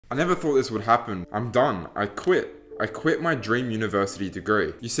I never thought this would happen. I'm done. I quit. I quit my dream university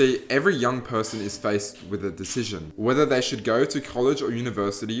degree. You see, every young person is faced with a decision, whether they should go to college or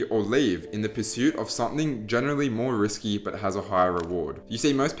university or leave in the pursuit of something generally more risky but has a higher reward. You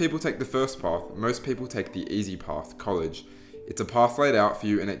see, most people take the first path, most people take the easy path, college. It's a path laid out for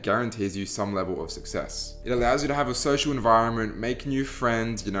you and it guarantees you some level of success. It allows you to have a social environment, make new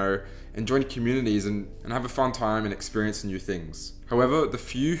friends, and join communities and have a fun time and experience new things. However, the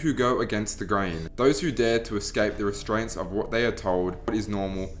few who go against the grain, those who dare to escape the restraints of what they are told, what is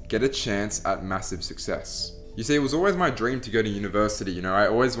normal, get a chance at massive success. You see, it was always my dream to go to university, I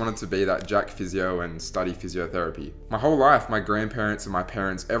always wanted to be that Jack physio and study physiotherapy. My whole life, my grandparents and my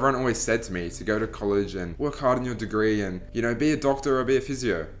parents, everyone always said to me to go to college and work hard in your degree and, be a doctor or be a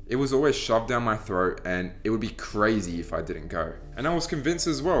physio. It was always shoved down my throat and it would be crazy if I didn't go. And I was convinced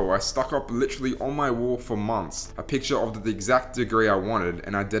as well. I stuck up literally on my wall for months a picture of the exact degree I wanted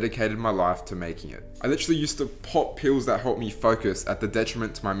and I dedicated my life to making it. I literally used to pop pills that helped me focus at the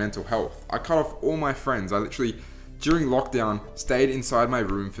detriment to my mental health. I cut off all my friends. I literally, during lockdown, stayed inside my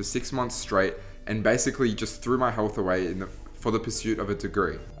room for 6 months straight and basically just threw my health away for the pursuit of a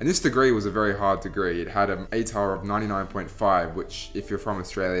degree. And this degree was a very hard degree. It had an ATAR of 99.5, which if you're from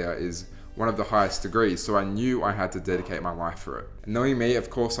Australia is one of the highest degrees, so I knew I had to dedicate my life for it. And knowing me,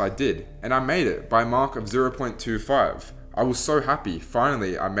 of course I did. And I made it by a mark of 0.25. I was so happy,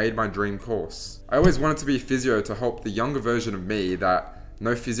 finally I made my dream course. I always wanted to be a physio to help the younger version of me that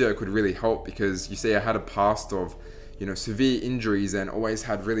no physio could really help because you see I had a past of, severe injuries and always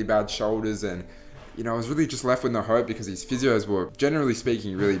had really bad shoulders and I was really just left with no hope because these physios were, generally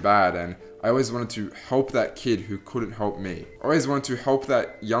speaking, really bad and I always wanted to help that kid who couldn't help me. I always wanted to help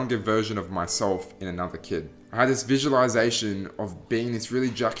that younger version of myself in another kid. I had this visualization of being this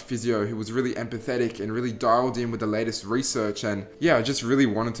really jacked physio who was really empathetic and really dialed in with the latest research and I just really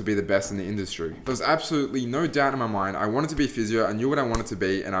wanted to be the best in the industry. There was absolutely no doubt in my mind. I wanted to be a physio, I knew what I wanted to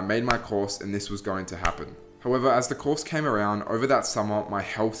be and I made my course and this was going to happen. However, as the course came around, over that summer, my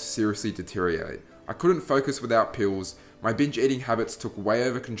health seriously deteriorated. I couldn't focus without pills, my binge eating habits took way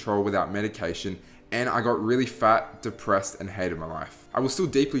over control without medication, and I got really fat, depressed, and hated my life. I was still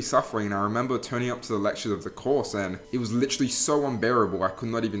deeply suffering and I remember turning up to the lectures of the course and it was literally so unbearable I could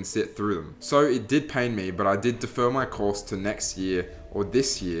not even sit through them. So it did pain me, but I did defer my course to next year or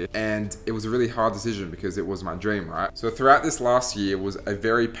this year, and it was a really hard decision because it was my dream, right? So throughout this last year was a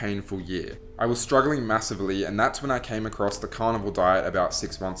very painful year. I was struggling massively and that's when I came across the carnivore diet about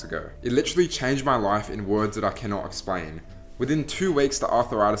 6 months ago. It literally changed my life in words that I cannot explain. Within 2 weeks the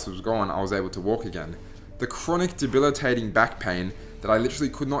arthritis was gone, I was able to walk again. The chronic debilitating back pain that I literally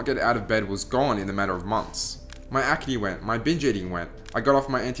could not get out of bed was gone in a matter of months. My acne went, my binge eating went, I got off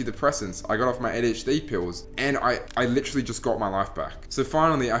my antidepressants, I got off my ADHD pills, and I literally just got my life back. So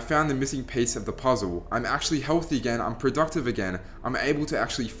finally, I found the missing piece of the puzzle. I'm actually healthy again, I'm productive again, I'm able to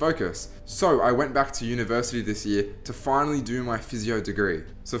actually focus. So I went back to university this year to finally do my physio degree.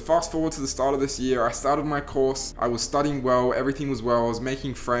 So fast forward to the start of this year, I started my course, I was studying well, everything was well, I was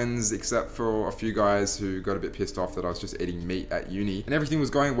making friends except for a few guys who got a bit pissed off that I was just eating meat at uni. And everything was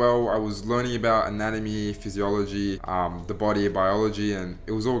going well, I was learning about anatomy, physiology, the body, biology, and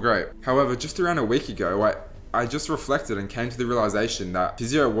it was all great. However, just around a week ago, I just reflected and came to the realization that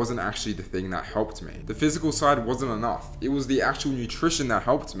physio wasn't actually the thing that helped me. The physical side wasn't enough. It was the actual nutrition that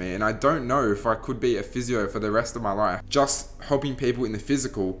helped me, and I don't know if I could be a physio for the rest of my life just helping people in the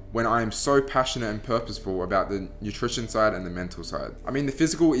physical when I am so passionate and purposeful about the nutrition side and the mental side. I mean, the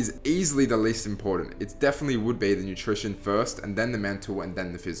physical is easily the least important. It definitely would be the nutrition first and then the mental and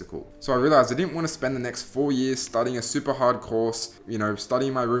then the physical. So I realized I didn't want to spend the next 4 years studying a super hard course,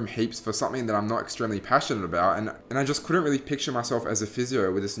 studying my room heaps for something that I'm not extremely passionate about. And I just couldn't really picture myself as a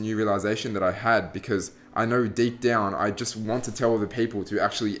physio with this new realization that I had, because I know deep down I just want to tell other people to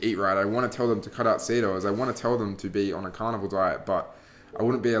actually eat right. I want to tell them to cut out seed oils. I want to tell them to be on a carnivore diet, but I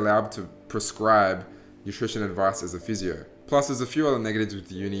wouldn't be allowed to prescribe nutrition advice as a physio. Plus there's a few other negatives with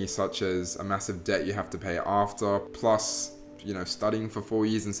the uni, such as a massive debt you have to pay after, plus studying for 4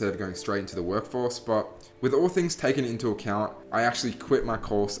 years instead of going straight into the workforce. But with all things taken into account, I actually quit my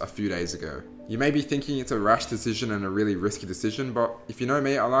course a few days ago. You may be thinking it's a rash decision and a really risky decision, but if you know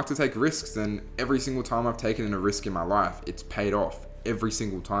me, I like to take risks, and every single time I've taken a risk in my life, it's paid off. Every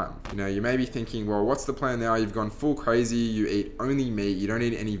single time. You may be thinking, well, what's the plan now? You've gone full crazy, you eat only meat, you don't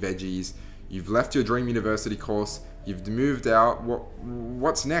eat any veggies, you've left your dream university course, you've moved out,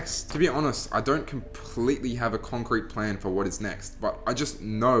 what's next? To be honest, I don't completely have a concrete plan for what is next, but I just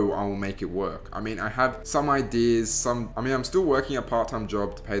know I will make it work. I mean, I have some ideas, I'm still working a part-time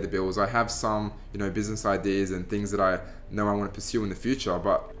job to pay the bills. I have some, business ideas and things that I know I want to pursue in the future.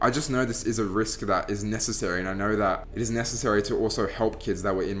 But I just know this is a risk that is necessary, and I know that it is necessary to also help kids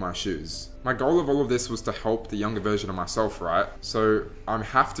that were in my shoes. My goal of all of this was to help the younger version of myself, right? So I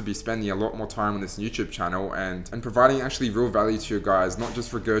have to be spending a lot more time on this YouTube channel and providing actually real value to you guys, not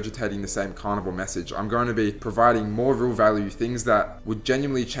just regurgitating the same carnival message. I'm going to be providing more real value, things that would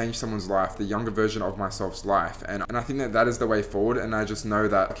genuinely change someone's life, the younger version of myself's life. And I think that is the way forward, and I just know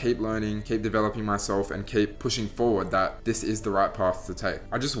that I keep learning, keep developing myself, and keep pushing forward, that this is the right path to take.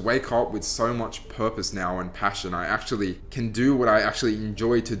 I just wake up with so much purpose now and passion. I actually can do what I actually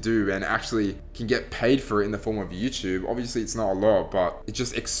enjoy to do, and actually can get paid for it in the form of YouTube. Obviously it's not a lot, but it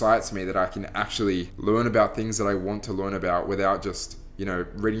just excites me that I can actually learn about things that I want to learn about without just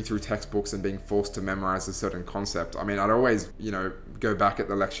reading through textbooks and being forced to memorize a certain concept. I mean, I'd always, go back at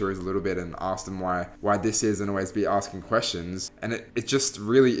the lecturers a little bit and ask them why this is, and always be asking questions. And it just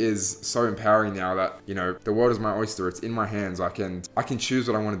really is so empowering now that, the world is my oyster. It's in my hands. I can choose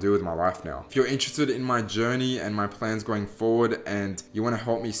what I want to do with my life now. If you're interested in my journey and my plans going forward, and you want to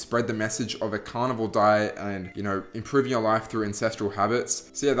help me spread the message of a carnivore diet and, improving your life through ancestral habits.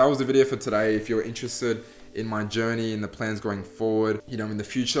 So yeah, that was the video for today. If you're interested in my journey, in the plans going forward, in the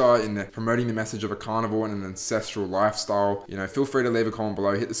future, in promoting the message of a carnivore and an ancestral lifestyle, feel free to leave a comment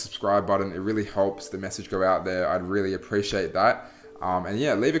below, hit the subscribe button. It really helps the message go out there. I'd really appreciate that. And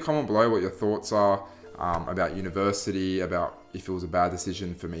yeah, leave a comment below what your thoughts are about university, about if it was a bad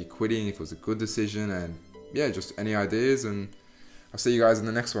decision for me quitting, if it was a good decision, and yeah, just any ideas. And I'll see you guys in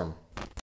the next one.